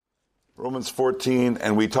Romans 14,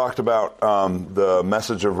 and we talked about the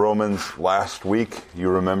message of Romans last week. You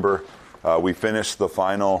remember we finished the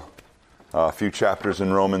final few chapters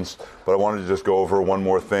in Romans, but I wanted to just go over one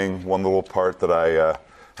more thing, one little part that I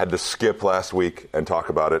had to skip last week and talk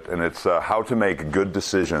about it, and it's how to make good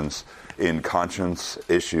decisions in conscience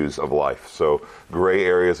issues of life. So gray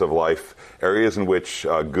areas of life, areas in which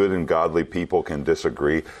good and godly people can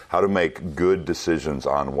disagree, how to make good decisions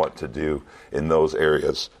on what to do in those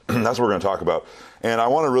areas. That's what we're going to talk about. And I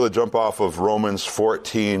want to really jump off of Romans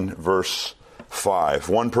 14, verse 5.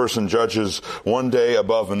 One person judges one day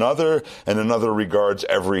above another, and another regards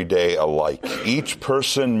every day alike. Each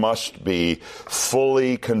person must be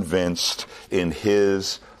fully convinced in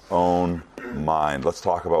his own mind. Let's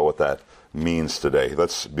talk about what that means today.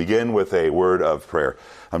 Let's begin with a word of prayer.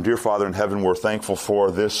 Dear Father in heaven, we're thankful for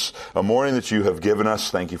this morning that you have given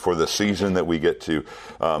us. Thank you for the season that we get to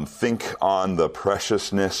think on the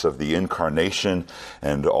preciousness of the incarnation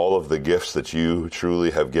and all of the gifts that you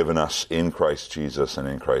truly have given us in Christ Jesus and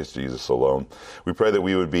in Christ Jesus alone. We pray that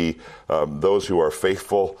we would be those who are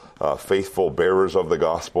faithful bearers of the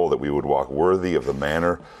gospel, that we would walk worthy of the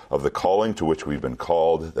manner of the calling to which we've been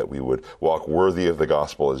called, that we would walk worthy of the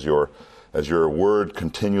gospel as your word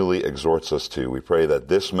continually exhorts us to. We pray that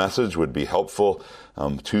this message would be helpful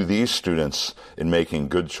to these students in making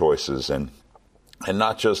good choices and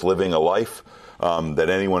not just living a life that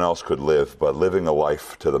anyone else could live, but living a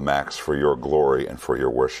life to the max for your glory and for your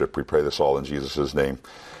worship. We pray this all in Jesus' name.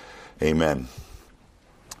 Amen.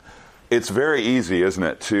 It's very easy, isn't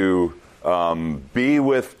it, to be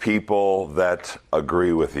with people that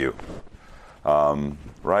agree with you.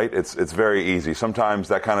 Right? It's very easy. Sometimes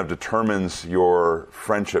that kind of determines your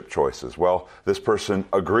friendship choices. Well, this person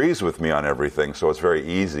agrees with me on everything, so it's very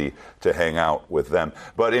easy to hang out with them.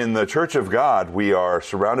 But in the Church of God, we are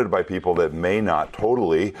surrounded by people that may not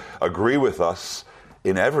totally agree with us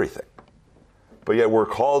in everything. But yet we're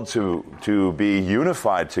called to be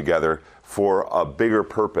unified together for a bigger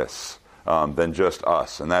purpose than just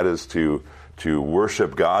us, and that is to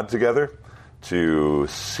worship God together, to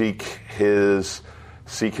seek His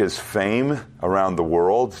fame around the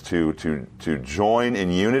world, to join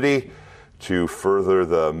in unity, to further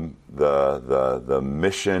the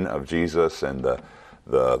mission of Jesus and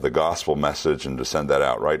the gospel message, and to send that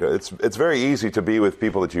out. Right? It's very easy to be with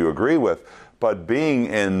people that you agree with, but being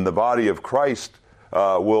in the body of Christ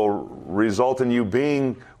will result in you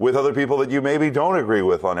being with other people that you maybe don't agree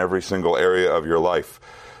with on every single area of your life.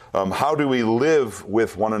 How do we live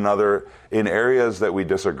with one another in areas that we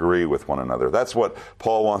disagree with one another? That's what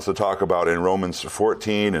Paul wants to talk about in Romans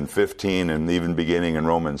 14 and 15 and even beginning in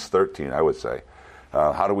Romans 13, I would say.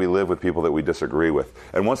 How do we live with people that we disagree with?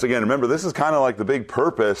 And once again, remember, this is kind of like the big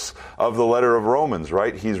purpose of the letter of Romans,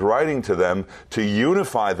 right? He's writing to them to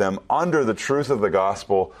unify them under the truth of the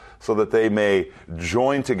gospel so that they may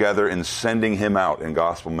join together in sending him out in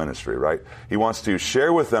gospel ministry, right? He wants to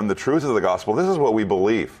share with them the truth of the gospel. This is what we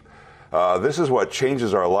believe. This is what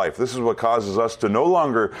changes our life. This is what causes us to no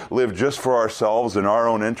longer live just for ourselves and our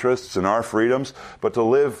own interests and our freedoms, but to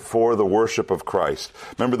live for the worship of Christ.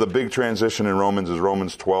 Remember, the big transition in Romans is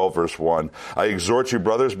Romans 12, verse 1. I exhort you,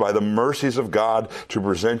 brothers, by the mercies of God, to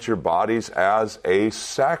present your bodies as a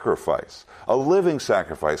sacrifice, a living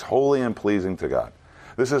sacrifice, holy and pleasing to God.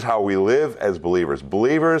 This is how we live as believers.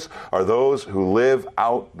 Believers are those who live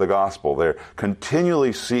out the gospel. They're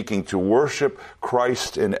continually seeking to worship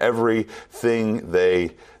Christ in everything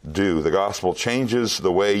they do. The gospel changes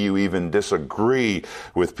the way you even disagree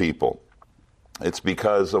with people. It's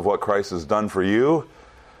because of what Christ has done for you.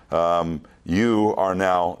 You are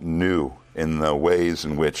now new in the ways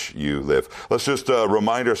in which you live. Let's just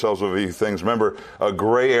remind ourselves of a few things. Remember, a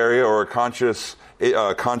gray area or a conscience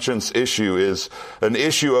issue is an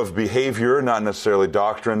issue of behavior, not necessarily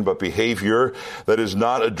doctrine, but behavior that is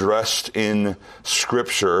not addressed in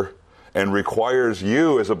Scripture and requires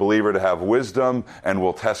you as a believer to have wisdom and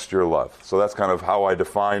will test your love. So that's kind of how I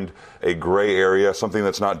defined a gray area, something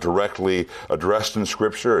that's not directly addressed in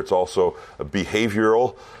Scripture. It's also a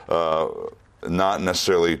behavioral, not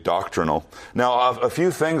necessarily doctrinal. Now, a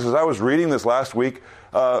few things. As I was reading this last week,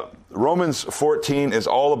 Romans 14 is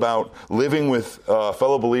all about living with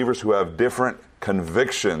fellow believers who have different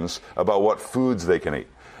convictions about what foods they can eat.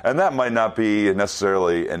 And that might not be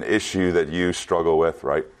necessarily an issue that you struggle with,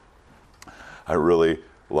 right? I really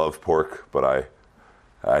love pork, but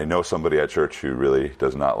I know somebody at church who really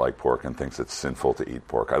does not like pork and thinks it's sinful to eat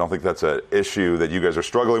pork. I don't think that's an issue that you guys are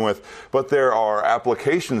struggling with, but there are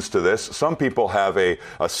applications to this. Some people have a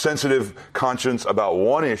sensitive conscience about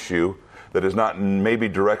one issue that is not maybe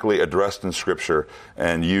directly addressed in Scripture,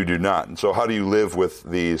 and you do not. And so how do you live with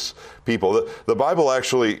these people? The Bible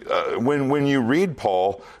actually, when you read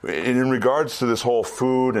Paul, in regards to this whole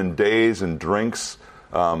food and days and drinks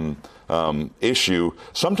issue,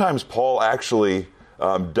 sometimes Paul actually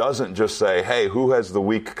doesn't just say, hey, who has the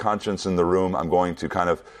weak conscience in the room? I'm going to kind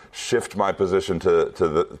of shift my position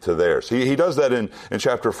to theirs. He does that in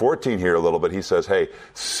chapter 14 here a little bit. He says, hey,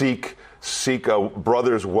 seek a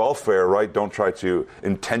brother's welfare, right? Don't try to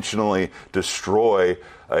intentionally destroy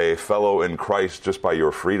a fellow in Christ just by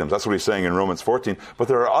your freedoms. That's what he's saying in Romans 14. But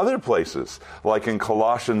there are other places, like in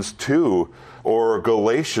Colossians 2 or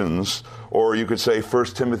Galatians, or you could say 1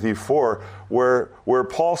 Timothy 4, where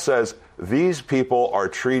Paul says these people are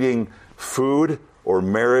treating food or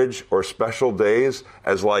marriage or special days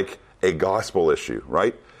as like a gospel issue,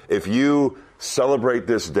 right? If you celebrate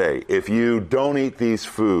this day, if you don't eat these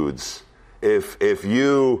foods, if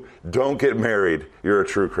you don't get married, you're a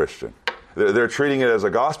true Christian. They're treating it as a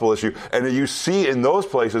gospel issue. And you see in those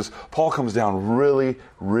places, Paul comes down really,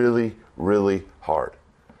 really, really hard.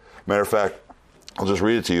 Matter of fact, I'll just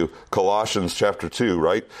read it to you. Colossians chapter 2,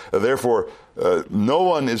 right? Therefore, no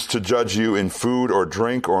one is to judge you in food or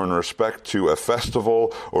drink or in respect to a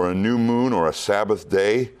festival or a new moon or a Sabbath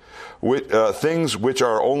day, things which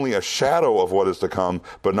are only a shadow of what is to come,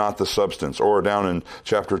 but not the substance. Or down in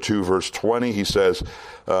chapter 2, verse 20, he says,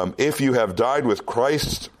 if you have died with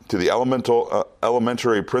Christ to the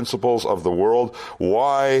elementary principles of the world,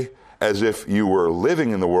 why, as if you were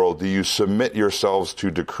living in the world, do you submit yourselves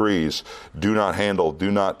to decrees? Do not handle,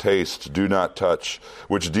 do not taste, do not touch,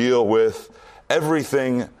 which deal with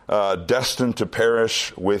everything destined to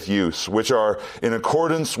perish with use, which are in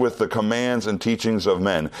accordance with the commands and teachings of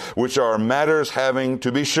men, which are matters having,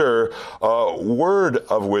 to be sure, a word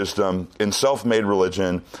of wisdom in self-made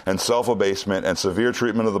religion and self-abasement and severe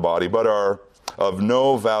treatment of the body, but are of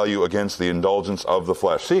no value against the indulgence of the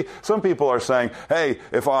flesh. See, some people are saying, hey,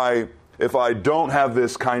 if I don't have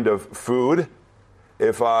this kind of food,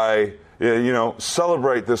 if I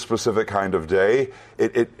celebrate this specific kind of day,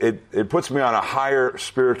 it puts me on a higher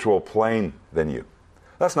spiritual plane than you.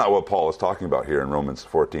 That's not what Paul is talking about here in Romans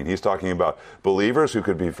 14. He's talking about believers who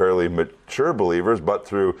could be fairly mature believers, but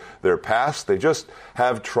through their past, they just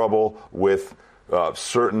have trouble with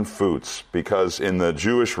certain foods, because in the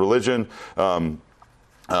Jewish religion,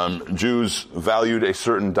 Jews valued a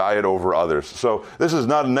certain diet over others. So this is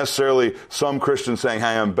not necessarily some Christian saying,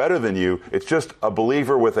 hey, I'm better than you. It's just a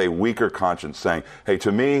believer with a weaker conscience saying, hey,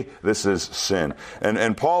 to me, this is sin.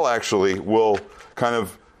 And Paul actually will kind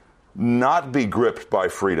of not be gripped by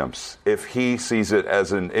freedoms if he sees it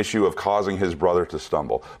as an issue of causing his brother to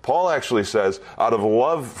stumble. Paul actually says, out of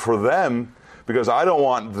love for them, because I don't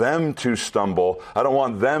want them to stumble, I don't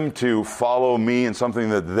want them to follow me in something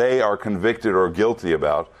that they are convicted or guilty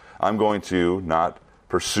about, I'm going to not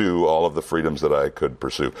pursue all of the freedoms that I could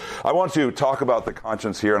pursue. I want to talk about the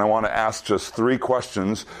conscience here, and I want to ask just 3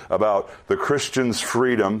 questions about the Christian's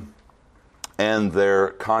freedom and their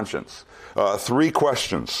conscience. 3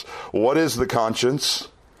 questions. What is the conscience?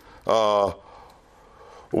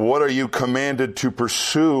 What are you commanded to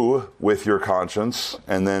pursue with your conscience?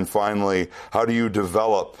 And then finally, how do you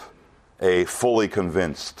develop a fully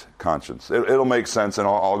convinced conscience? It'll make sense, and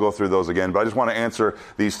I'll go through those again. But I just want to answer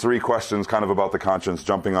these 3 questions kind of about the conscience,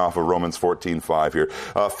 jumping off of Romans 14:5 here.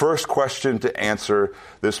 First question to answer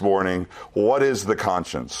this morning, what is the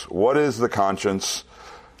conscience? What is the conscience?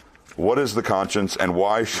 What is the conscience, and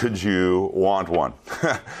why should you want one?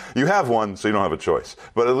 You have one, so you don't have a choice.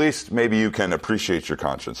 But at least maybe you can appreciate your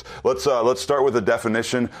conscience. Let's start with a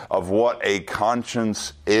definition of what a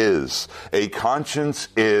conscience is. A conscience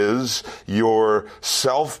is your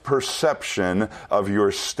self-perception of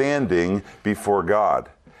your standing before God.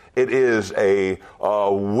 It is a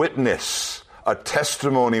witness, a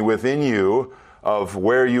testimony within you of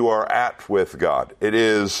where you are at with God. It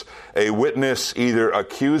is a witness either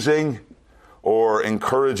accusing or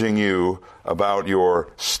encouraging you about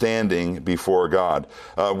your standing before God.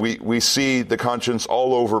 We see the conscience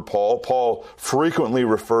all over Paul. Paul frequently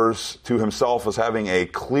refers to himself as having a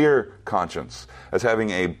clear conscience, as having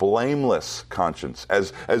a blameless conscience,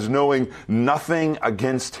 as knowing nothing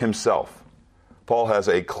against himself. Paul has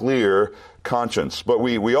a clear conscience. But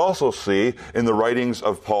we also see in the writings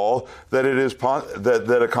of Paul that it is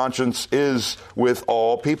that a conscience is with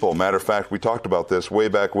all people. Matter of fact, we talked about this way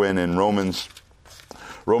back when in Romans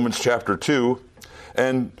chapter 2,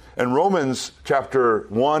 And Romans chapter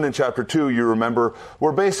 1 and chapter 2, you remember,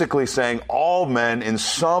 we're basically saying all men in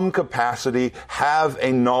some capacity have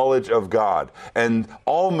a knowledge of God. And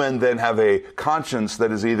all men then have a conscience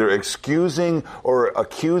that is either excusing or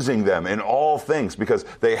accusing them in all things, because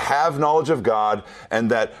they have knowledge of God,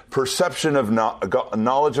 and that perception of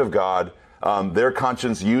knowledge of God their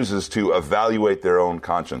conscience uses to evaluate their own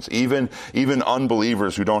conscience. Even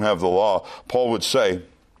unbelievers who don't have the law, Paul would say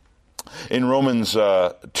in Romans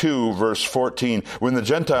 2, verse 14, when the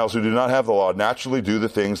Gentiles who do not have the law naturally do the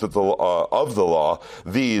things that of the law,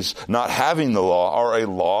 these, not having the law, are a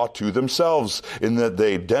law to themselves, in that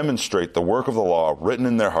they demonstrate the work of the law written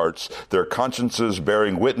in their hearts, their consciences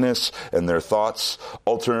bearing witness, and their thoughts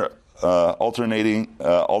alternately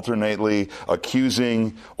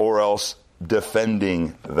accusing or else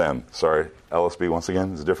defending them. Sorry, LSB once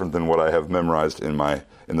again is different than what I have memorized in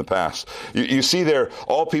the past. You see there,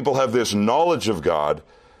 all people have this knowledge of God,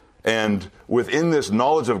 and within this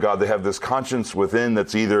knowledge of God, they have this conscience within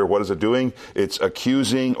that's either, what is it doing? It's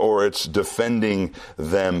accusing or it's defending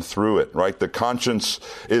them through it, right? The conscience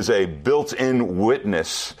is a built-in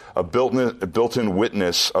witness, a built-in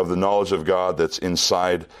witness of the knowledge of God that's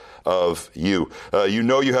inside of you. You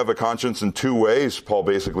know you have a conscience in two ways. Paul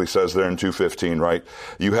basically says there in 2:15, right?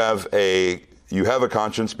 You have a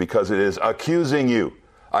conscience because it is accusing you.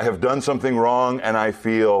 I have done something wrong and I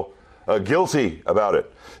feel guilty about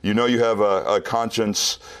it. You know you have a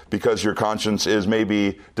conscience because your conscience is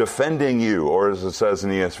maybe defending you, or as it says in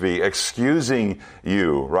ESV, excusing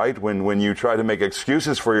you, right? When you try to make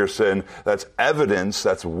excuses for your sin, that's evidence,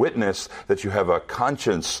 that's witness that you have a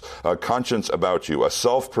conscience about you, a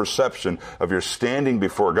self-perception of your standing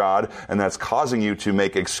before God, and that's causing you to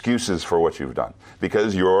make excuses for what you've done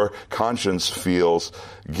because your conscience feels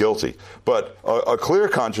guilty. But a clear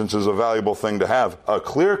conscience is a valuable thing to have. A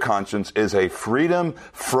clear conscience is a freedom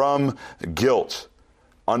from guilt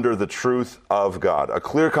under the truth of God. A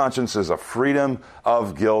clear conscience is a freedom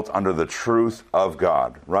of guilt under the truth of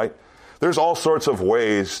God, right? There's all sorts of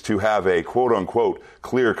ways to have a quote-unquote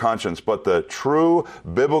clear conscience, but the true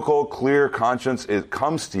biblical clear conscience, it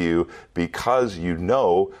comes to you because you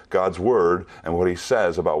know God's Word and what He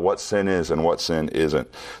says about what sin is and what sin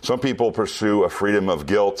isn't. Some people pursue a freedom of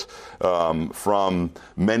guilt from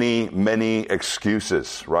many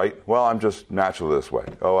excuses, right? Well, I'm just naturally this way.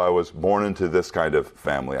 Oh, I was born into this kind of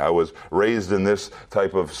family. I was raised in this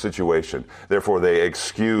type of situation. Therefore, they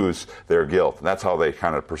excuse their guilt. That's how they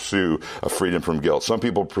kind of pursue a freedom from guilt. Some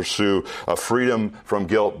people pursue a freedom from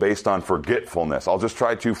guilt based on forgetfulness. I'll just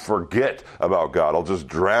try to forget about God. I'll just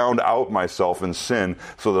drown out myself in sin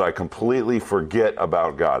so that I completely forget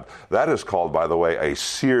about God. That is called, by the way, a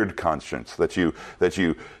seared conscience, that you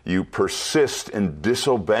persist in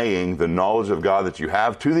disobeying the knowledge of God that you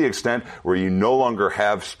have to the extent where you no longer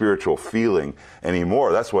have spiritual feeling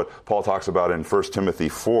anymore. That's what Paul talks about in 1 Timothy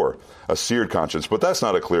 4, a seared conscience. But that's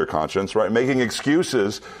not a clear conscience, right? Making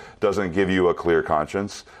excuses doesn't give you a clear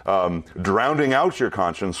conscience. Drowning out your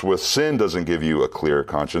conscience with sin doesn't give you a clear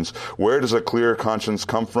conscience. Where does a clear conscience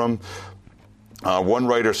come from? One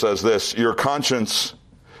writer says this: your conscience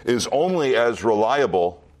is only as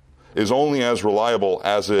reliable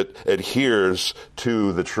as it adheres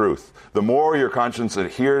to the truth. The more your conscience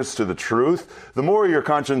adheres to the truth, the more your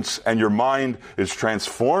conscience and your mind is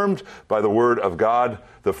transformed by the Word of God,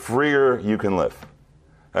 the freer you can live.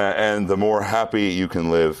 And the more happy you can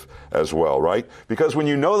live as well, right? Because when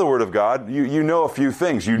you know the Word of God, you know a few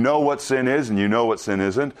things. You know what sin is and you know what sin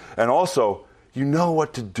isn't. And also, you know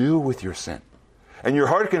what to do with your sin. And your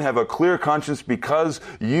heart can have a clear conscience because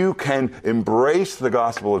you can embrace the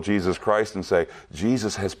gospel of Jesus Christ and say,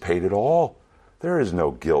 Jesus has paid it all. There is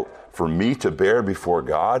no guilt for me to bear before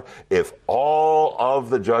God if all of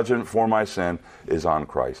the judgment for my sin is on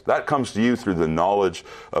Christ. That comes to you through the knowledge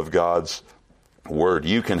of God's Word.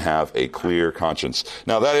 You can have a clear conscience.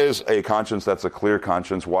 Now, that is a conscience that's a clear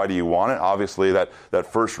conscience. Why do you want it? Obviously, that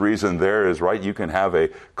first reason there is, right, you can have a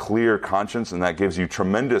clear conscience, and that gives you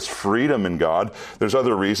tremendous freedom in God. There's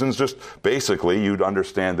other reasons. Just basically, you'd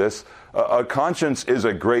understand this. A conscience is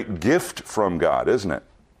a great gift from God, isn't it?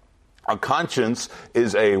 A conscience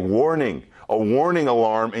is a warning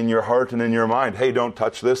alarm in your heart and in your mind. Hey, don't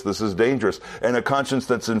touch this. This is dangerous. And a conscience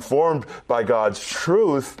that's informed by God's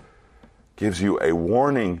truth gives you a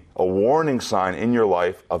warning sign in your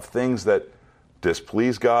life of things that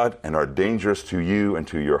displease God and are dangerous to you and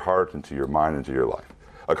to your heart and to your mind and to your life.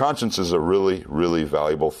 A conscience is a really, really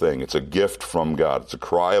valuable thing. It's a gift from God. It's a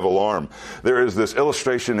cry of alarm. There is this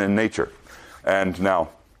illustration in nature. And now,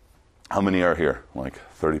 how many are here? Like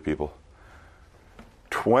 30 people?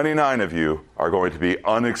 29 of you are going to be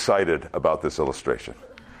unexcited about this illustration.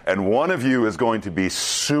 And one of you is going to be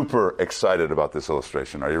super excited about this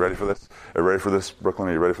illustration. Are you ready for this? Are you ready for this, Brooklyn?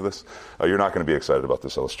 Are you ready for this? You're not going to be excited about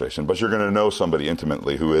this illustration, but you're going to know somebody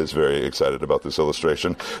intimately who is very excited about this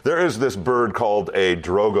illustration. There is this bird called a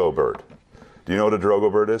drogo bird. Do you know what a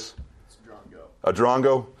drogo bird is? It's a drongo. A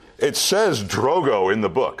drongo? It says drogo in the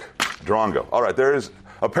book. Drongo. All right,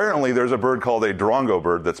 apparently there's a bird called a drongo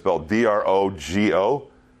bird that's spelled D-R-O-G-O.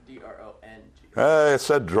 It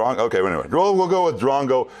said drongo. Okay, anyway, we'll go with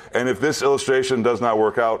drongo. And if this illustration does not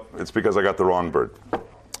work out, it's because I got the wrong bird.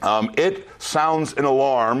 It sounds an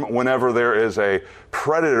alarm whenever there is a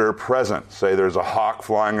predator present. Say there's a hawk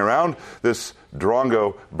flying around. This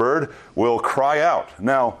drongo bird will cry out.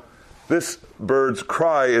 Now, this bird's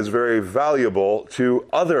cry is very valuable to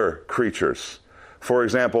other creatures. For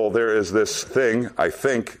example, there is this thing, I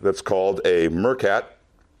think, that's called a meerkat.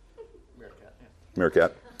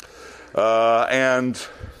 Meerkat. And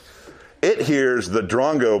it hears the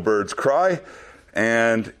drongo bird's cry,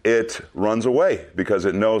 and it runs away because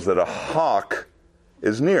it knows that a hawk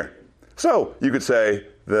is near. So you could say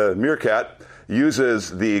the meerkat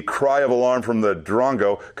uses the cry of alarm from the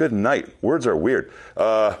drongo. Good night. Words are weird.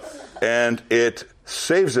 And it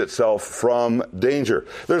saves itself from danger.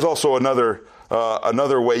 There's also another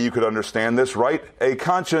way you could understand this, right? A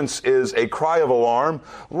conscience is a cry of alarm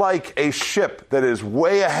like a ship that is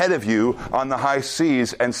way ahead of you on the high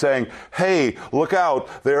seas and saying, hey, look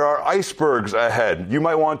out, there are icebergs ahead. You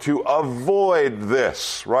might want to avoid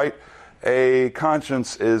this, right? A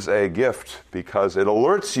conscience is a gift because it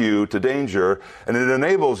alerts you to danger and it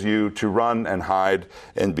enables you to run and hide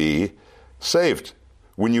and be saved.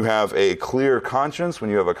 When you have a clear conscience, when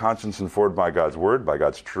you have a conscience informed by God's word, by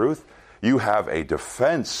God's truth, you have a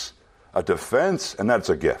defense, and that's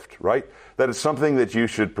a gift, right? That is something that you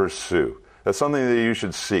should pursue. That's something that you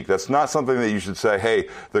should seek. That's not something that you should say, hey,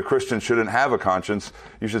 the Christian shouldn't have a conscience.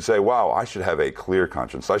 You should say, wow, I should have a clear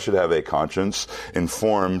conscience. I should have a conscience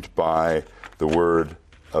informed by the Word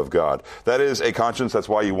of God. That is a conscience. That's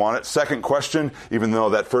why you want it. Second question, even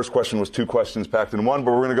though that first question was two questions packed in one,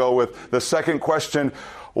 but we're going to go with the second question.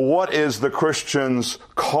 What is the Christian's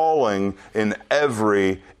calling in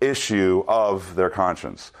every issue of their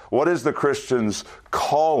conscience? What is the Christian's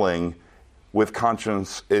calling with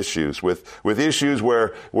conscience issues, with issues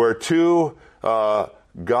where two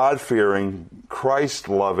God-fearing,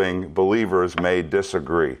 Christ-loving believers may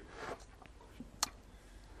disagree?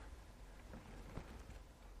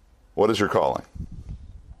 What is your calling?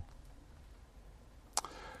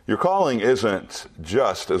 Your calling isn't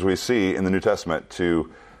just, as we see in the New Testament, to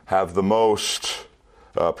have the most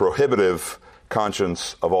prohibitive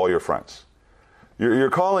conscience of all your friends. Your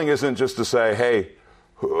calling isn't just to say, hey,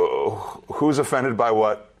 who's offended by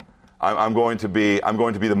what? I'm going to be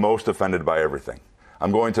the most offended by everything.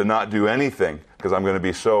 I'm going to not do anything because I'm going to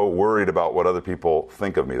be so worried about what other people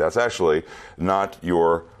think of me. That's actually not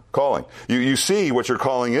your calling. You see what your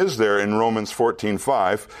calling is there in Romans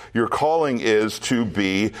 14:5. Your calling is to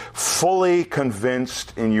be fully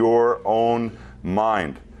convinced in your own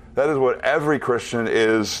mind. That is what every Christian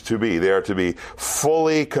is to be. They are to be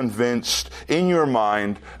fully convinced in your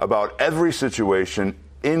mind about every situation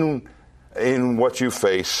in what you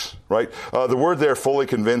face, right? The word there, fully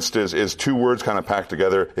convinced, is two words kind of packed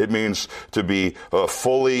together. It means to be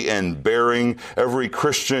fully and bearing. Every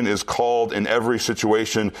Christian is called in every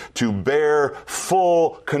situation to bear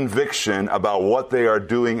full conviction about what they are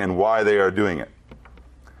doing and why they are doing it.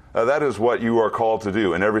 That is what you are called to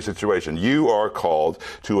do in every situation. You are called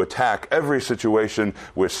to attack every situation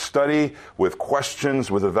with study, with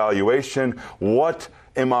questions, with evaluation. What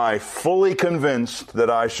am I fully convinced that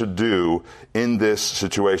I should do in this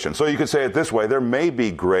situation? So you could say it this way. There may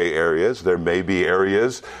be gray areas. There may be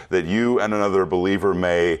areas that you and another believer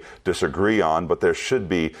may disagree on, but there should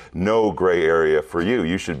be no gray area for you.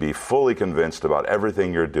 You should be fully convinced about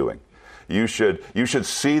everything you're doing. You should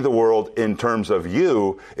see the world in terms of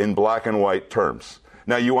you in black and white terms.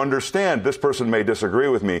 Now, you understand this person may disagree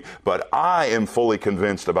with me, but I am fully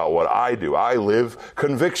convinced about what I do. I live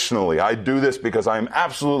convictionally. I do this because I am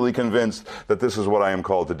absolutely convinced that this is what I am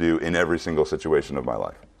called to do in every single situation of my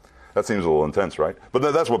life. That seems a little intense, right?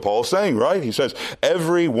 But that's what Paul's saying, right? He says,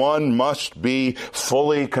 everyone must be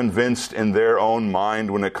fully convinced in their own mind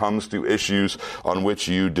when it comes to issues on which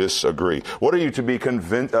you disagree. What are you to be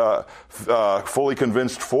fully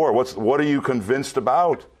convinced for? What are you convinced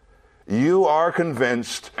about? You are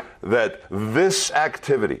convinced that this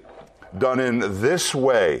activity, done in this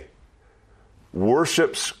way,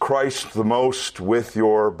 worships Christ the most with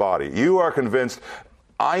your body. You are convinced,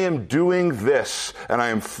 I am doing this, and I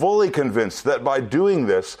am fully convinced that by doing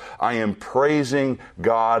this, I am praising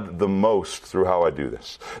God the most through how I do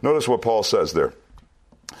this. Notice what Paul says there.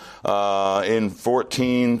 In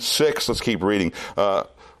 14:6, let's keep reading.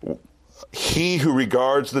 He who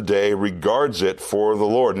regards the day regards it for the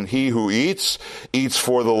Lord. And he who eats, eats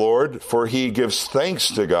for the Lord, for he gives thanks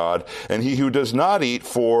to God. And he who does not eat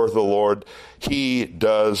for the Lord, he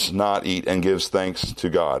does not eat and gives thanks to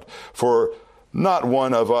God. For not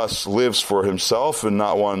one of us lives for himself, and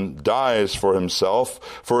not one dies for himself.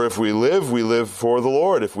 For if we live for the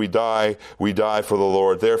Lord. If we die for the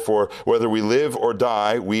Lord. Therefore, whether we live or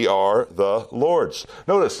die, we are the Lord's.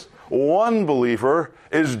 Notice, one believer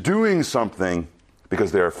is doing something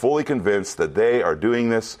because they are fully convinced that they are doing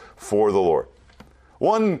this for the Lord.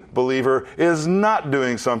 One believer is not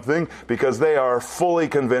doing something because they are fully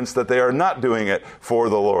convinced that they are not doing it for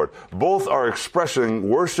the Lord. Both are expressing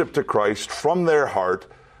worship to Christ from their heart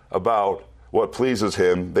about what pleases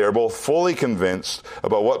Him. They are both fully convinced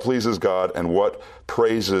about what pleases God and what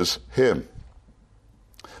praises Him.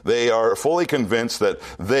 They are fully convinced that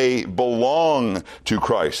they belong to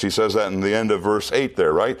Christ. He says that in the end of verse 8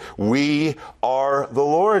 there, right? We are the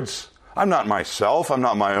Lord's. I'm not myself. I'm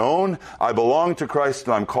not my own. I belong to Christ,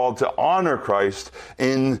 and I'm called to honor Christ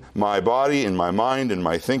in my body, in my mind, in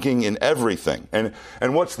my thinking, in everything. And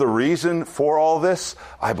what's the reason for all this?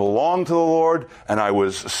 I belong to the Lord, and I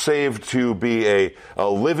was saved to be a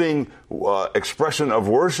living expression of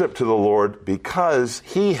worship to the Lord because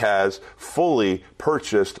He has fully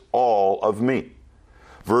purchased all of me.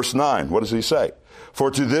 Verse 9, what does he say? For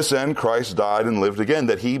to this end Christ died and lived again,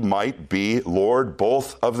 that He might be Lord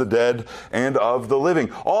both of the dead and of the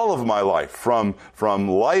living. All of my life, from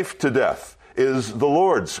life to death, is the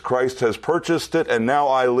Lord's. Christ has purchased it, and now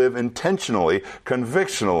I live intentionally,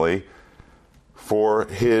 convictionally, for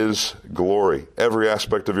His glory. Every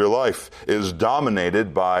aspect of your life is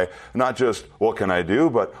dominated by not just what can I do,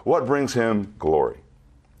 but what brings Him glory.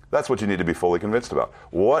 That's what you need to be fully convinced about.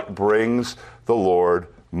 What brings the Lord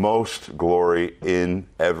most glory in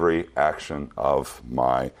every action of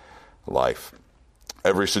my life?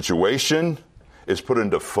 Every situation is put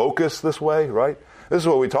into focus this way, right? This is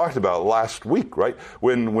what we talked about last week, right?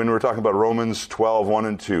 When we were talking about Romans 12, 1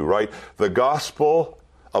 and 2, right? The gospel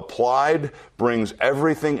applied brings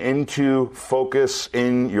everything into focus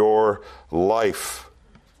in your life.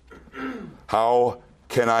 How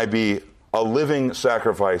can I be a living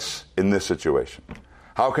sacrifice in this situation?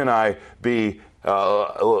 How can I be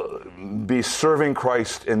serving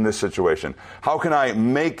Christ in this situation? How can I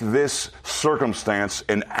make this circumstance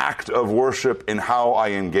an act of worship in how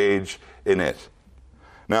I engage in it?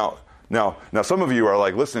 Now, some of you are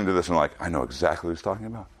like listening to this and like, I know exactly what he's talking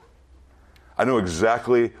about. I know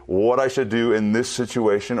exactly what I should do in this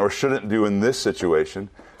situation or shouldn't do in this situation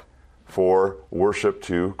for worship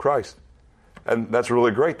to Christ. And that's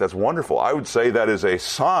really great. That's wonderful. I would say that is a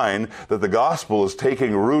sign that the gospel is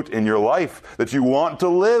taking root in your life, that you want to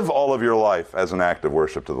live all of your life as an act of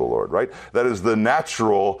worship to the Lord, right? That is the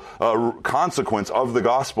natural consequence of the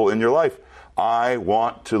gospel in your life. I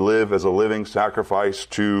want to live as a living sacrifice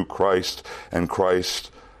to Christ and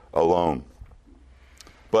Christ alone.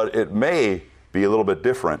 But it may be a little bit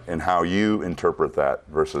different in how you interpret that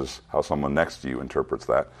versus how someone next to you interprets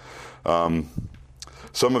that.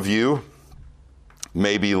 Some of you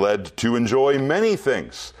may be led to enjoy many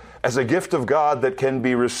things as a gift of God that can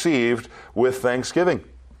be received with thanksgiving.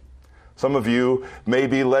 Some of you may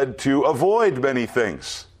be led to avoid many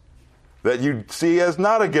things that you see as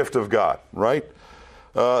not a gift of God, right?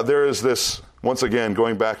 There is this, once again,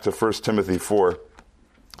 going back to 1 Timothy 4.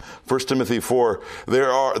 1 Timothy 4,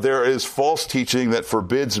 there is false teaching that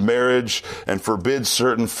forbids marriage and forbids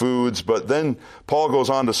certain foods, but then Paul goes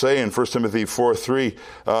on to say in 1 Timothy 4:3,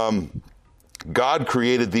 God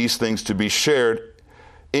created these things to be shared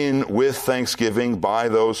in with thanksgiving by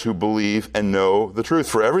those who believe and know the truth.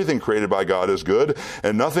 For everything created by God is good,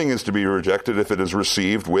 and nothing is to be rejected if it is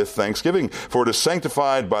received with thanksgiving. For it is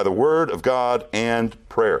sanctified by the word of God and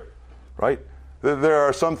prayer. Right? There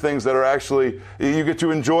are some things that are actually, you get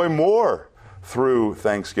to enjoy more through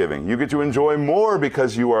thanksgiving. You get to enjoy more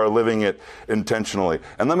because you are living it intentionally.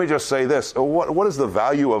 And let me just say this. What is the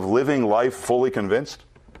value of living life fully convinced?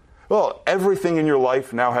 Well, everything in your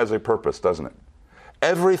life now has a purpose, doesn't it?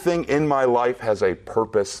 Everything in my life has a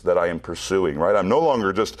purpose that I am pursuing, right? I'm no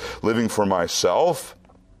longer just living for myself,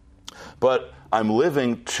 but I'm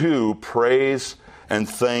living to praise and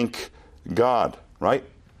thank God, right?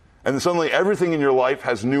 And then suddenly everything in your life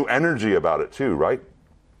has new energy about it too, right?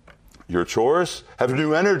 Your chores have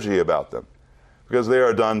new energy about them because they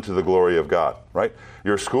are done to the glory of God, right?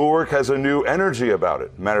 Your schoolwork has a new energy about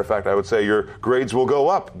it. Matter of fact, I would say your grades will go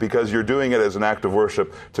up because you're doing it as an act of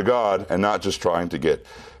worship to God and not just trying to get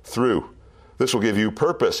through. This will give you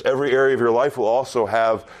purpose. Every area of your life will also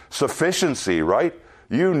have sufficiency, right?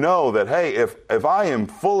 You know that, hey, if I am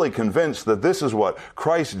fully convinced that this is what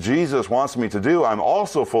Christ Jesus wants me to do, I'm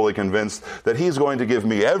also fully convinced that he's going to give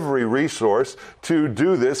me every resource to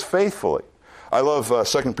do this faithfully. I love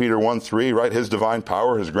 2 Peter 1:3, right? His divine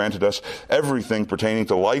power has granted us everything pertaining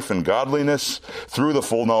to life and godliness through the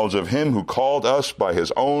full knowledge of him who called us by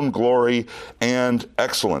his own glory and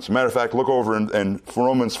excellence. Matter of fact, look over in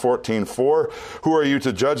Romans 14:4. Who are you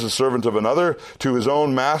to judge the servant of another? To his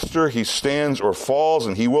own master he stands or falls,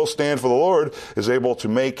 and he will stand, for the Lord is able to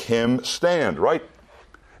make him stand, right?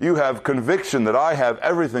 You have conviction that I have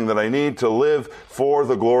everything that I need to live for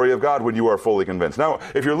the glory of God when you are fully convinced. Now,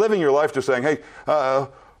 if you're living your life just saying, hey, I'm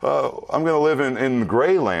going to live in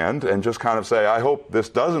gray land and just kind of say, I hope this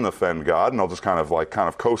doesn't offend God, and I'll just kind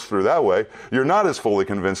of coast through that way, you're not as fully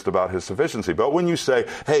convinced about his sufficiency. But when you say,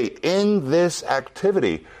 hey, in this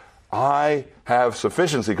activity, I have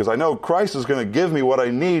sufficiency because I know Christ is going to give me what I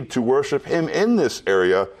need to worship him in this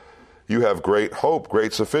area, you have great hope,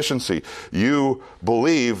 great sufficiency. You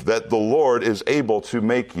believe that the Lord is able to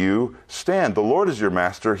make you stand. The Lord is your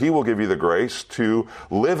master. He will give you the grace to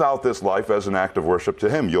live out this life as an act of worship to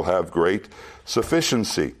him. You'll have great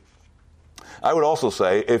sufficiency. I would also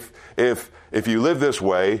say if you live this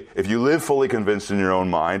way, if you live fully convinced in your own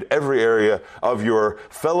mind, every area of your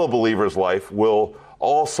fellow believer's life will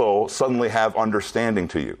also suddenly have understanding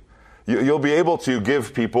to you. You'll be able to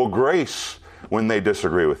give people grace when they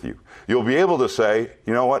disagree with you. You'll be able to say,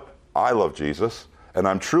 you know what, I love Jesus, and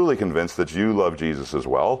I'm truly convinced that you love Jesus as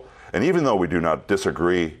well. And even though we do not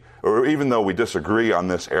disagree, or even though we disagree on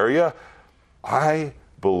this area, I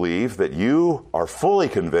believe that you are fully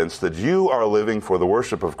convinced that you are living for the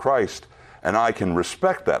worship of Christ, and I can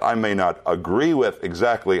respect that. I may not agree with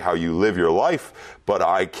exactly how you live your life, but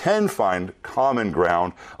I can find common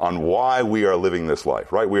ground on why we are living this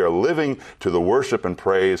life, right? We are living to the worship and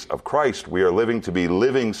praise of Christ. We are living to be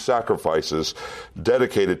living sacrifices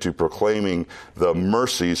dedicated to proclaiming the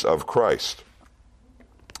mercies of Christ.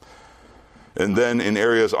 And then in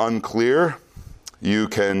areas unclear, you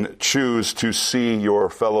can choose to see your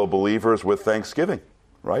fellow believers with thanksgiving,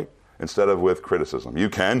 right? Instead of with criticism. You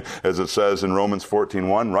can, as it says in Romans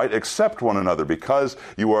 14:1, right, accept one another because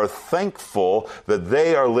you are thankful that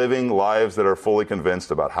they are living lives that are fully convinced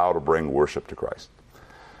about how to bring worship to Christ.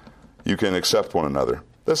 You can accept one another.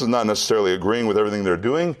 This is not necessarily agreeing with everything they're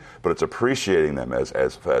doing, but it's appreciating them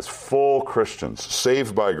as full Christians,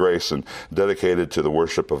 saved by grace and dedicated to the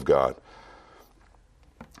worship of God.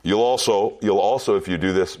 You'll also, if you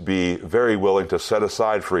do this, be very willing to set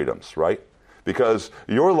aside freedoms, right? Because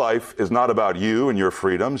your life is not about you and your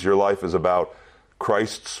freedoms. Your life is about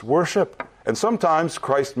Christ's worship. And sometimes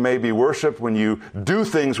Christ may be worshiped when you do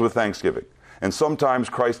things with thanksgiving. And sometimes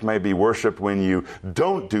Christ may be worshiped when you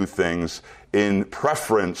don't do things in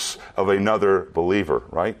preference of another believer,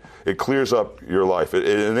 right? It clears up your life. It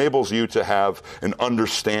enables you to have an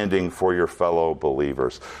understanding for your fellow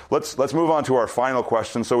believers. Let's move on to our final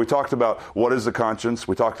question. So we talked about what is the conscience.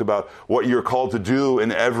 We talked about what you're called to do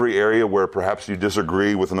in every area where perhaps you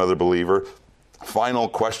disagree with another believer. Final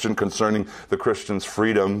question concerning the Christian's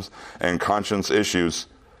freedoms and conscience issues.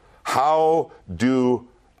 How do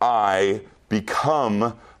I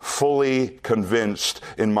become fully convinced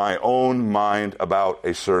in my own mind about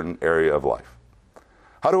a certain area of life?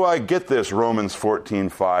 How do I get this Romans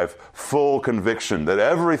 14:5 full conviction that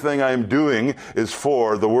everything I am doing is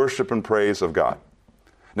for the worship and praise of God?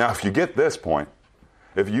 Now, if you get this point,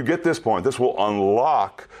 this will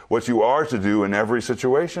unlock what you are to do in every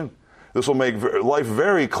situation. This will make life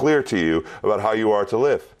very clear to you about how you are to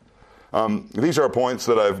live. These are points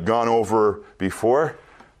that I've gone over before,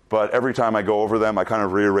 but every time I go over them, I kind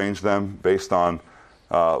of rearrange them based on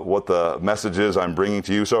what the message is I'm bringing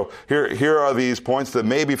to you. So here are these points that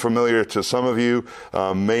may be familiar to some of you,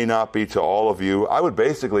 may not be to all of you. I would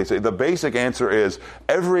basically say the basic answer is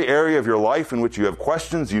every area of your life in which you have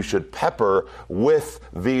questions, you should pepper with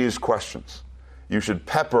these questions. You should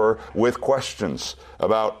pepper with questions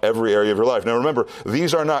about every area of your life. Now remember,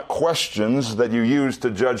 these are not questions that you use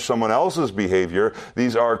to judge someone else's behavior.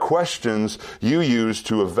 These are questions you use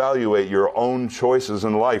to evaluate your own choices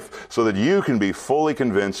in life so that you can be fully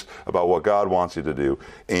convinced about what God wants you to do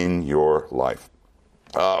in your life.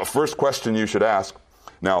 First question you should ask,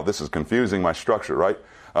 Now, this is confusing my structure, right?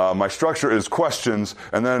 My structure is questions,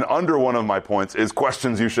 and then under one of my points is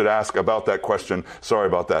questions you should ask about that question. Sorry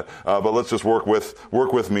about that. But let's just work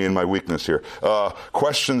with me in my weakness here.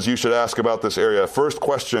 Questions you should ask about this area. First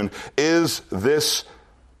question, is this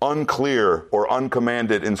unclear or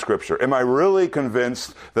uncommanded in Scripture? Am I really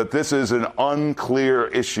convinced that this is an unclear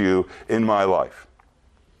issue in my life?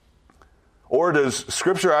 Or does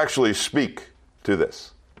Scripture actually speak to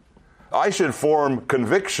this? I should form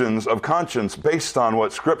convictions of conscience based on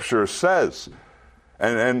what Scripture says.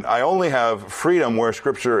 And I only have freedom where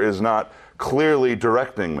Scripture is not clearly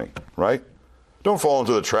directing me, right? Don't fall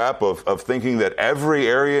into the trap of thinking that every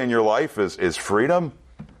area in your life is freedom.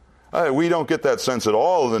 We don't get that sense at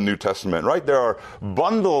all in the New Testament, right? There are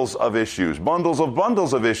bundles of issues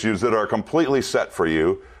that are completely set for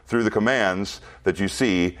you through the commands that you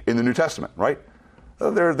see in the New Testament, right?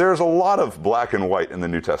 There's a lot of black and white in the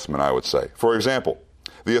New Testament, I would say. For example,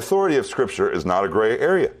 the authority of Scripture is not a gray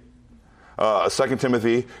area. 2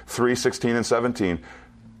 Timothy 3:16 and 17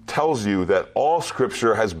 tells you that all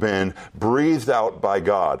Scripture has been breathed out by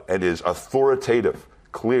God and is authoritative,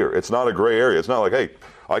 clear. It's not a gray area. It's not like, hey,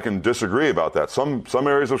 I can disagree about that. Some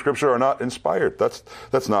areas of Scripture are not inspired.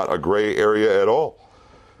 That's not a gray area at all.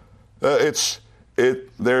 There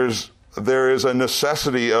is a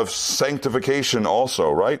necessity of sanctification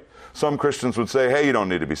also, right? Some Christians would say, hey, you don't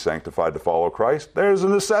need to be sanctified to follow Christ. There's a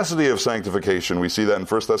necessity of sanctification. We see that in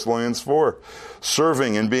 1 Thessalonians 4.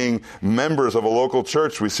 Serving and being members of a local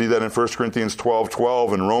church, we see that in 1 Corinthians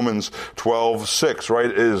 12:12 and Romans 12:6, right?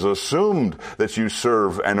 It is assumed that you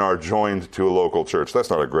serve and are joined to a local church. That's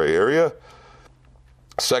not a gray area.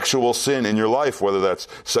 Sexual sin in your life, whether that's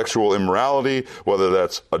sexual immorality, whether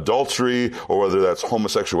that's adultery, or whether that's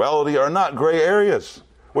homosexuality, are not gray areas.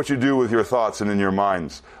 What you do with your thoughts and in your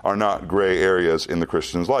minds are not gray areas in the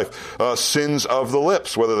Christian's life. Sins of the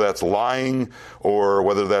lips, whether that's lying, or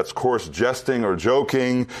whether that's coarse jesting or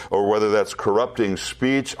joking, or whether that's corrupting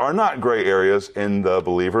speech, are not gray areas in the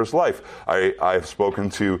believer's life. I've spoken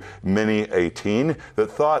to many a teen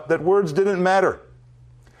that thought that words didn't matter.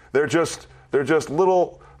 They're just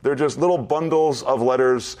little bundles of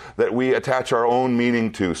letters that we attach our own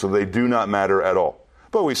meaning to, so they do not matter at all.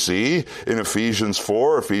 But we see in Ephesians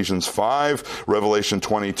 4, Ephesians 5, Revelation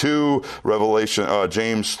 22,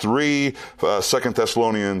 James 3, 2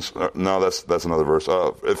 Thessalonians, that's another verse,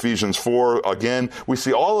 Ephesians 4, again, we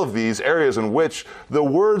see all of these areas in which the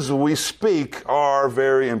words we speak are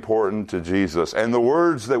very important to Jesus. And the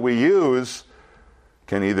words that we use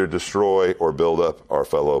can either destroy or build up our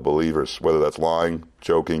fellow believers, whether that's lying,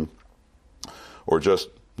 joking, or just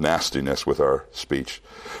nastiness with our speech.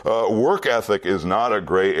 Work ethic is not a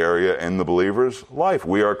gray area in the believer's life.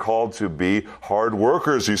 We are called to be hard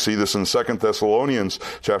workers. You see this in 2 Thessalonians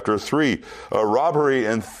chapter 3. Robbery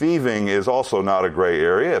and thieving is also not a gray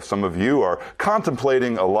area. If some of you are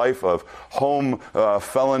contemplating a life of home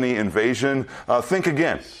felony invasion, think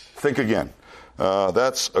again.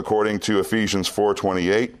 That's according to Ephesians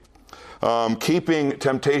 4:28. Keeping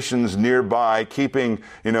temptations nearby, keeping,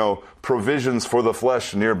 provisions for the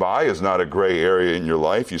flesh nearby is not a gray area in your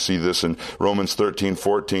life. You see this in Romans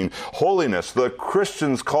 13:14. Holiness, the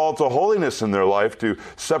Christian's call to holiness in their life, to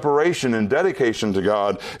separation and dedication to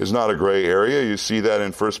God, is not a gray area. You see that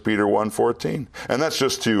in 1 Peter 1:14. And that's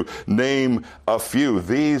just to name a few.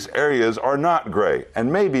 These areas are not gray.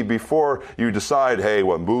 And maybe before you decide, hey,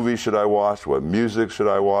 what movie should I watch? What music should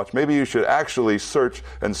I watch? Maybe you should actually search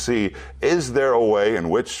and see, is there a way in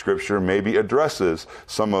which Scripture maybe addresses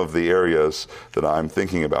some of the areas that I'm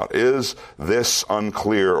thinking about? Is this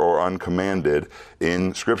unclear or uncommanded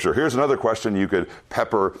in Scripture? Here's another question you could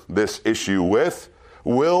pepper this issue with.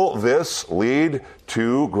 Will this lead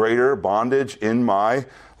to greater bondage in my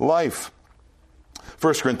life?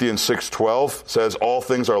 1 Corinthians 6:12 says, all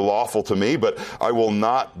things are lawful to me, but I will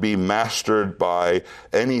not be mastered by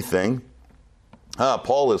anything.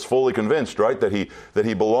 Paul is fully convinced, right, that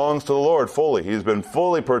he belongs to the Lord fully. He's been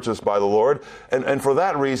fully purchased by the Lord, and for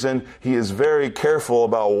that reason, he is very careful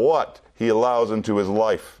about what he allows into his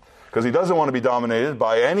life, because he doesn't want to be dominated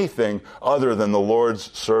by anything other than the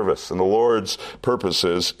Lord's service and the Lord's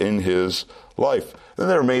purposes in his life. Then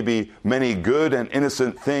there may be many good and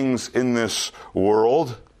innocent things in this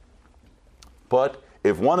world, but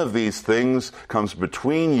if one of these things comes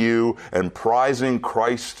between you and prizing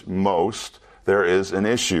Christ most, there is an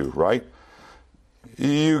issue, right?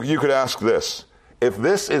 You could ask this. If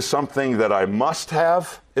this is something that I must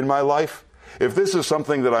have in my life, if this is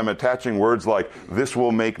something that I'm attaching words like, this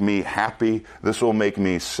will make me happy, this will make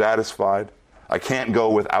me satisfied, I can't go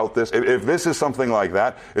without this. If this is something like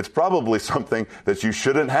that, it's probably something that you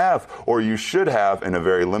shouldn't have, or you should have in a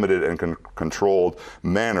very limited and controlled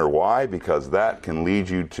manner. Why? Because that can lead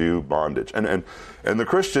you to bondage. And the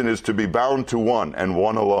Christian is to be bound to one and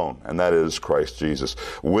one alone, and that is Christ Jesus.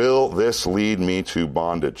 Will this lead me to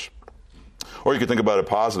bondage? Or you could think about it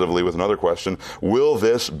positively with another question. Will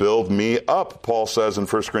this build me up? Paul says in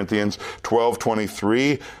 1 Corinthians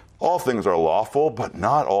 12:23, all things are lawful, but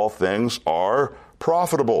not all things are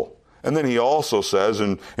profitable. And then he also says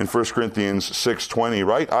in 1 Corinthians 6:20,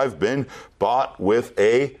 right? I've been bought with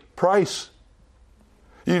a price.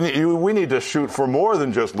 We need to shoot for more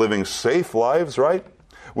than just living safe lives, right?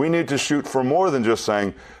 We need to shoot for more than just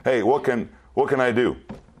saying, hey, what can I do?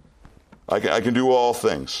 I can do all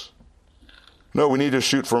things. No, we need to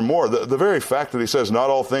shoot for more. The very fact that he says not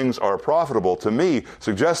all things are profitable, to me,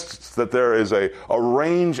 suggests that there is a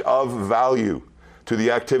range of value to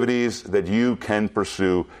the activities that you can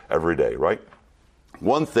pursue every day, right?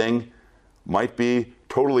 One thing might be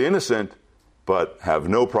totally innocent, but have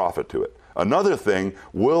no profit to it. Another thing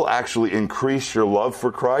will actually increase your love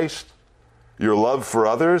for Christ, your love for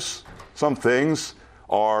others. Some things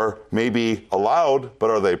are maybe allowed, but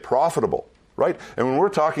are they profitable? Right? And when we're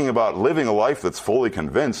talking about living a life that's fully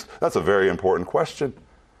convinced, that's a very important question.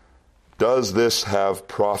 Does this have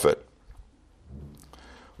profit?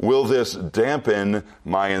 Will this dampen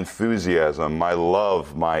my enthusiasm, my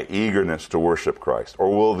love, my eagerness to worship Christ?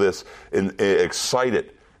 Or will this excite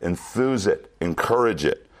it, enthuse it, encourage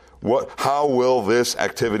it? How will this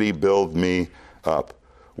activity build me up?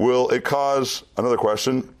 Will it cause, another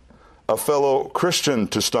question, a fellow Christian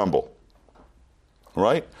to stumble?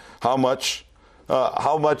 Right? How much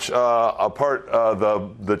a part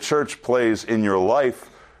the church plays in your life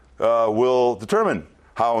will determine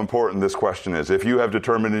how important this question is. If you have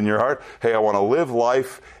determined in your heart, hey, I want to live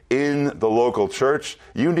life in the local church,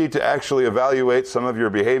 you need to actually evaluate some of your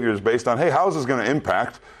behaviors based on, hey, how is this going to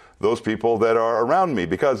impact those people that are around me?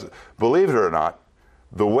 Because, believe it or not,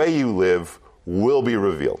 the way you live will be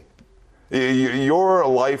revealed. Your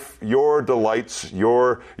life, your delights,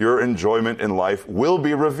 your enjoyment in life will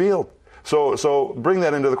be revealed. So bring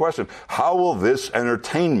that into the question. How will this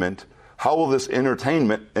entertainment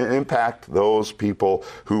impact those people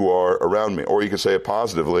who are around me? Or you could say it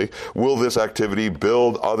positively, will this activity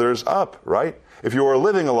build others up, right? If you are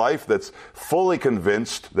living a life that's fully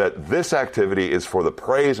convinced that this activity is for the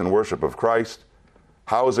praise and worship of Christ,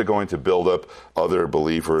 how is it going to build up other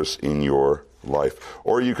believers in your life?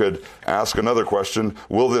 Or you could ask another question,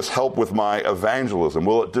 will this help with my evangelism?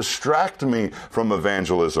 Will it distract me from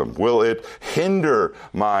evangelism? Will it hinder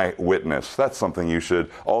my witness? That's something you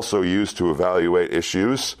should also use to evaluate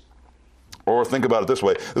issues. Or think about it this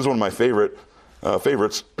way. This is one of my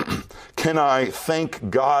favorites. Can I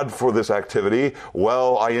thank God for this activity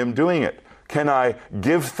while I am doing it? Can I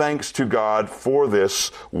give thanks to God for this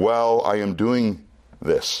while I am doing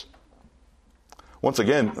this? Once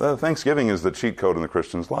again, Thanksgiving is the cheat code in the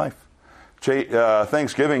Christian's life.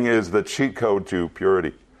 Thanksgiving is the cheat code to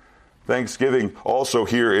purity. Thanksgiving also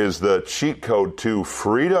here is the cheat code to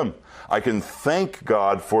freedom. I can thank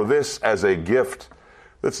God for this as a gift.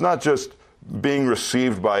 It's not just being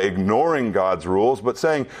received by ignoring God's rules, but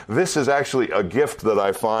saying this is actually a gift that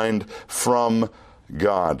I find from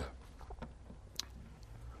God.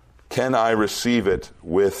 Can I receive it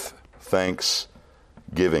with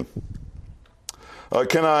thanksgiving?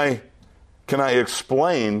 Can I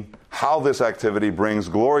explain how this activity brings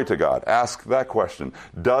glory to God? Ask that question.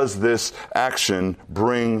 Does this action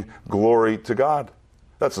bring glory to God?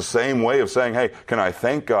 That's the same way of saying, hey, can I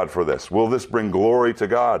thank God for this? Will this bring glory to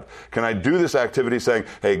God? Can I do this activity saying,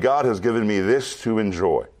 hey, God has given me this to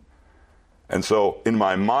enjoy? And so in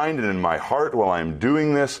my mind and in my heart while I'm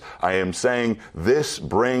doing this, I am saying this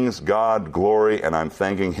brings God glory and I'm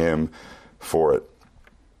thanking Him for it.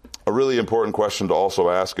 A really important question to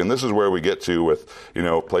also ask, and this is where we get to with,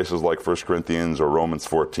 places like 1 Corinthians or Romans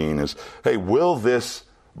 14 is, hey, will this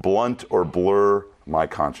blunt or blur my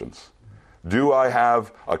conscience? Do I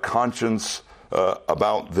have a conscience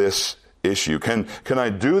about this issue? Can I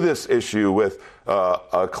do this issue with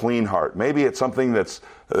a clean heart? Maybe it's something that's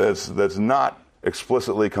not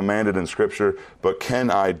explicitly commanded in Scripture, but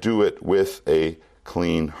can I do it with a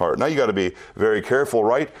clean heart? Now you got to be very careful,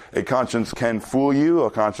 right? A conscience can fool you.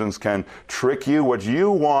 A conscience can trick you. What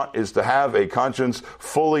you want is to have a conscience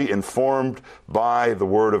fully informed by the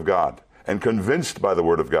Word of God and convinced by the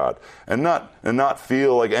Word of God, and not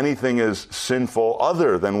feel like anything is sinful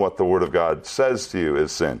other than what the Word of God says to you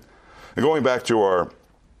is sin. And going back to our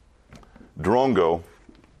drongo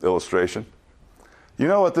illustration, you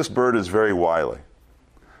know what? This bird is very wily.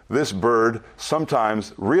 this bird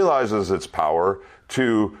sometimes realizes its power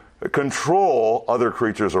to control other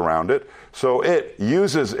creatures around it. So it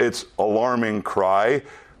uses its alarming cry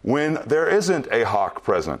when there isn't a hawk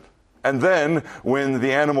present. And then when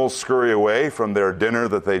the animals scurry away from their dinner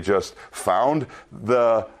that they just found,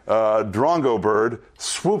 the drongo bird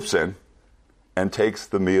swoops in and takes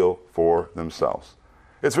the meal for themselves.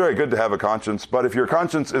 It's very good to have a conscience, but if your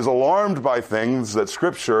conscience is alarmed by things that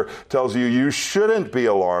Scripture tells you you shouldn't be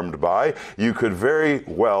alarmed by, you could very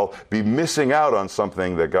well be missing out on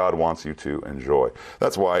something that God wants you to enjoy.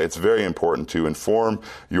 That's why it's very important to inform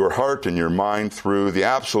your heart and your mind through the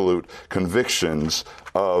absolute convictions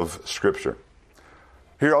of Scripture.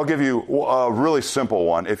 Here, I'll give you a really simple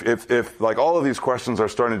one. If like all of these questions are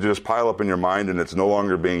starting to just pile up in your mind and it's no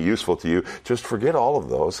longer being useful to you, just forget all of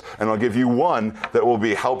those, and I'll give you one that will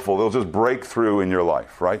be helpful. They'll just break through in your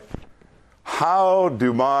life, right? How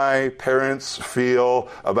do my parents feel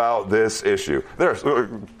about this issue? There's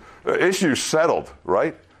issue settled,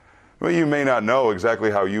 right? Well, you may not know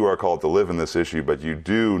exactly how you are called to live in this issue, but you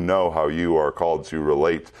do know how you are called to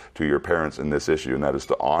relate to your parents in this issue, and that is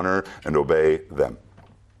to honor and obey them.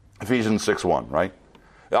 Ephesians 6:1, right?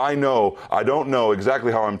 I don't know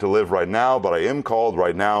exactly how I'm to live right now, but I am called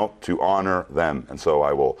right now to honor them, and so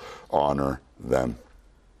I will honor them.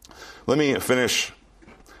 Let me finish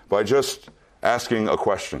by just asking a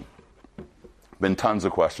question. Been tons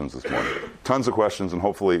of questions this morning. Tons of questions and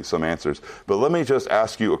hopefully some answers. But let me just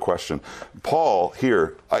ask you a question. Paul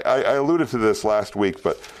here, I alluded to this last week,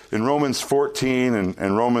 but in Romans 14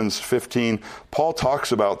 and Romans 15, Paul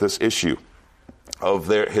talks about this issue of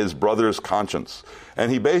his brother's conscience.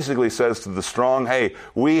 And he basically says to the strong, hey,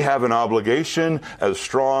 we have an obligation as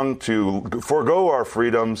strong to forego our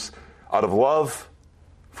freedoms out of love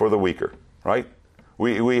for the weaker, right?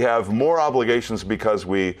 We have more obligations because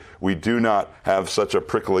we do not have such a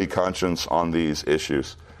prickly conscience on these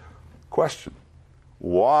issues. Question: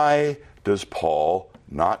 why does Paul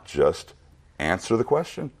not just answer the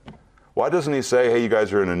question? Why doesn't he say, hey, you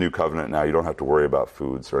guys are in a new covenant now, you don't have to worry about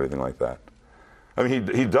foods or anything like that? I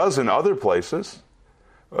mean, he does in other places.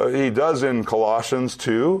 He does in Colossians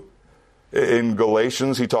 2. In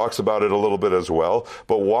Galatians, he talks about it a little bit as well.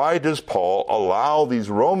 But why does Paul allow these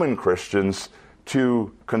Roman Christians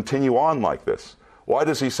to continue on like this? Why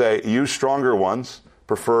does he say, you stronger ones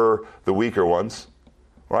prefer the weaker ones?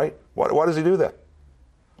 Right? Why does he do that?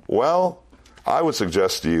 Well, I would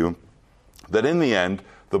suggest to you that in the end,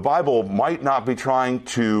 the Bible might not be trying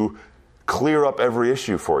to clear up every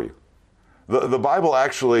issue for you. The Bible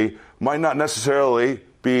actually might not necessarily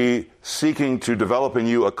be seeking to develop in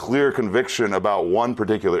you a clear conviction about one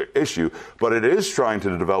particular issue, but it is trying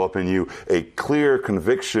to develop in you a clear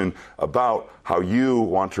conviction about how you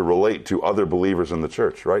want to relate to other believers in the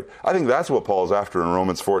church, right? I think that's what Paul's after in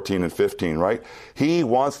Romans 14 and 15, right? He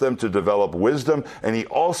wants them to develop wisdom, and he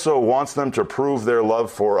also wants them to prove their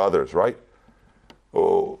love for others, right?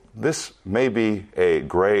 Oh, this may be a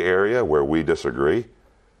gray area where we disagree,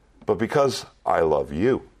 but because I love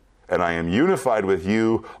you, and I am unified with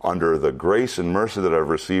you under the grace and mercy that I've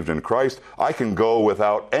received in Christ, I can go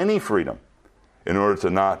without any freedom in order to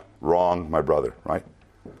not wrong my brother, right?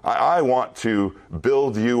 I want to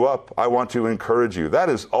build you up. I want to encourage you. That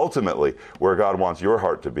is ultimately where God wants your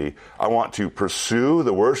heart to be. I want to pursue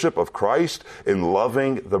the worship of Christ in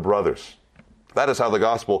loving the brothers. That is how the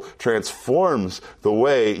gospel transforms the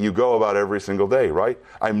way you go about every single day, right?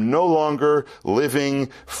 I'm no longer living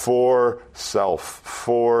for self,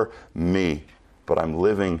 for me, but I'm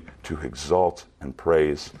living to exalt and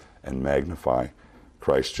praise and magnify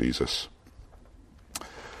Christ Jesus.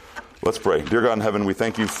 Let's pray. Dear God in heaven, we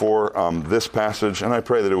thank you for this passage, and I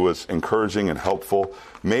pray that it was encouraging and helpful.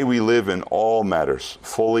 May we live in all matters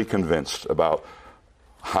fully convinced about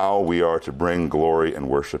how we are to bring glory and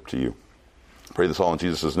worship to you. Pray this all in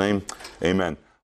Jesus' name. Amen.